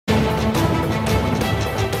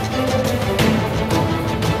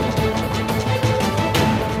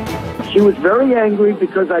She was very angry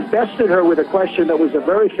because I bested her with a question that was a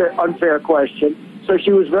very unfair question. So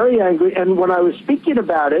she was very angry. And when I was speaking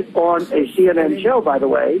about it on a CNN show, by the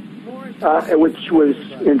way, which was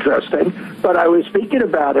interesting, but I was speaking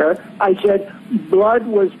about her, I said blood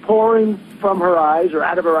was pouring from her eyes or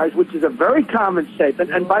out of her eyes, which is a very common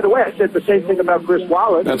statement. And by the way, I said the same thing about Chris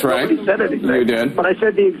Wallace. That's right. Nobody said anything. You did. But I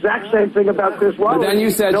said the exact same thing about Chris Wallace. But then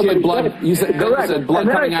you said she had blood. You said blood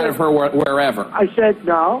coming out of her wherever. I said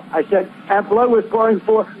no. I said and blood was pouring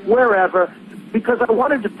for wherever, because I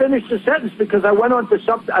wanted to finish the sentence, because I went on to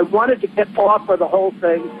something. I wanted to get off of the whole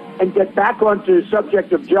thing and get back onto the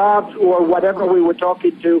subject of jobs or whatever we were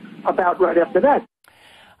talking to about right after that.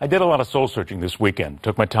 I did a lot of soul searching this weekend.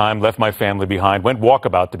 Took my time, left my family behind, went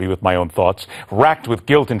walkabout to be with my own thoughts, racked with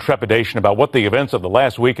guilt and trepidation about what the events of the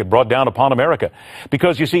last week had brought down upon America.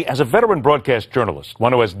 Because, you see, as a veteran broadcast journalist,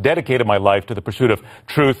 one who has dedicated my life to the pursuit of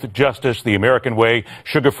truth, justice, the American way,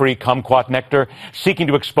 sugar-free kumquat nectar, seeking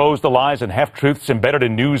to expose the lies and half-truths embedded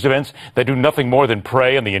in news events that do nothing more than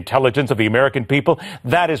prey on the intelligence of the American people,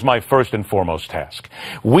 that is my first and foremost task.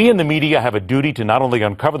 We in the media have a duty to not only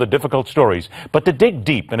uncover the difficult stories, but to dig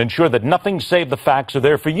deep and ensure that nothing save the facts are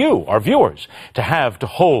there for you, our viewers, to have, to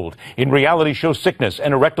hold in reality show sickness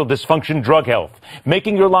and erectile dysfunction drug health,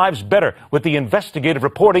 making your lives better with the investigative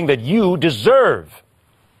reporting that you deserve.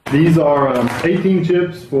 These are 18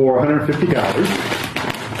 chips for 150 calories.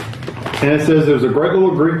 And it says there's a great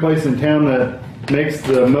little Greek place in town that makes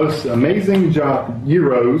the most amazing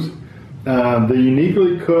gyros, the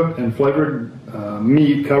uniquely cooked and flavored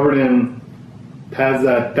meat covered in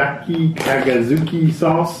Tazataki Kagazuki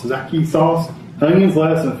sauce, zaki sauce, onions,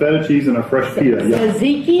 lettuce, and feta cheese, and a fresh pita.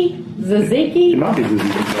 Tzatziki? Tzatziki? It might be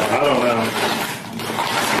tzatziki. I don't know.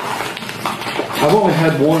 I've only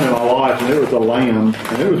had one in my life, and it was a lamb,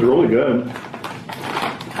 and it was really good.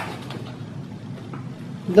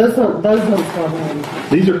 Those ones are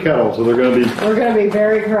These are kettle, so they're going to be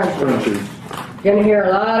very crunchy. You're going to hear a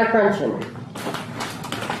lot of crunching.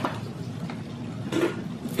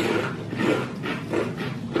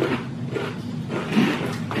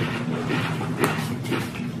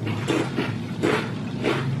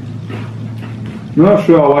 I'm not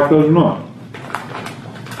sure I like those or not.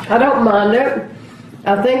 I don't mind it.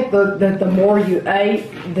 I think that the more you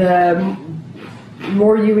ate, the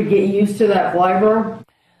more you would get used to that flavor.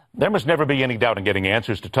 There must never be any doubt in getting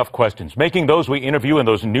answers to tough questions, making those we interview and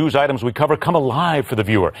those news items we cover come alive for the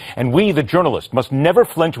viewer. And we, the journalists, must never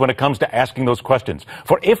flinch when it comes to asking those questions.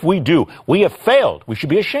 For if we do, we have failed. We should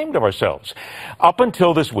be ashamed of ourselves. Up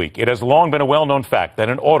until this week, it has long been a well-known fact that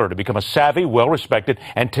in order to become a savvy, well-respected,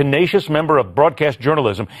 and tenacious member of broadcast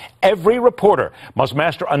journalism, every reporter must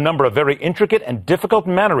master a number of very intricate and difficult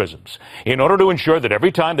mannerisms in order to ensure that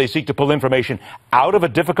every time they seek to pull information out of a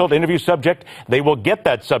difficult interview subject, they will get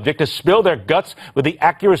that subject to spill their guts with the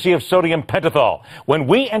accuracy of sodium pentothal. When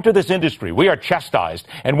we enter this industry, we are chastised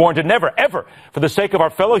and warned to never, ever, for the sake of our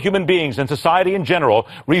fellow human beings and society in general,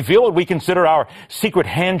 reveal what we consider our secret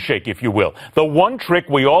handshake, if you will. The one trick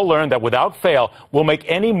we all learn that without fail will make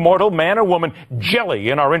any mortal man or woman jelly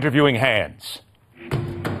in our interviewing hands.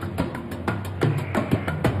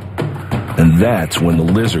 And that's when the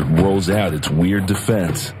lizard rolls out its weird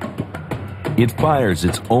defense. It fires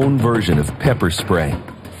its own version of pepper spray.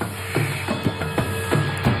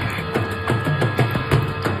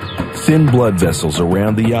 Thin blood vessels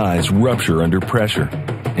around the eyes rupture under pressure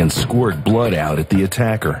and squirt blood out at the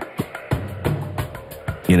attacker.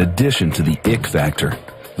 In addition to the ick factor,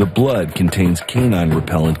 the blood contains canine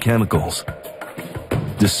repellent chemicals.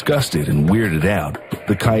 Disgusted and weirded out,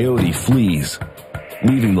 the coyote flees,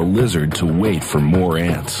 leaving the lizard to wait for more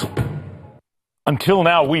ants. Until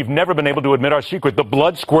now, we've never been able to admit our secret. The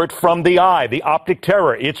blood squirt from the eye, the optic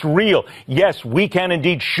terror. It's real. Yes, we can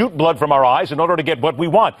indeed shoot blood from our eyes in order to get what we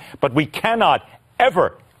want. But we cannot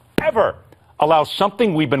ever, ever allow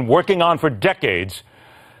something we've been working on for decades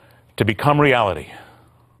to become reality.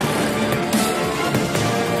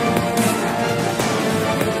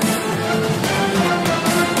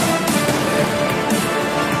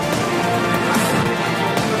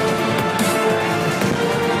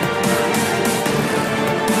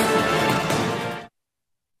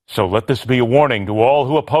 So let this be a warning to all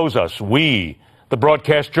who oppose us, we, the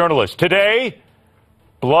broadcast journalists. Today,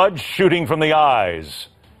 blood shooting from the eyes.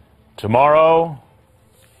 Tomorrow.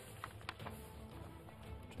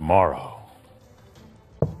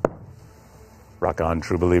 Rock on,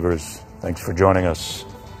 true believers. Thanks for joining us.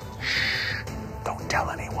 Shh, don't tell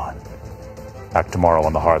anyone. Back tomorrow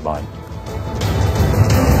on The Hard Line.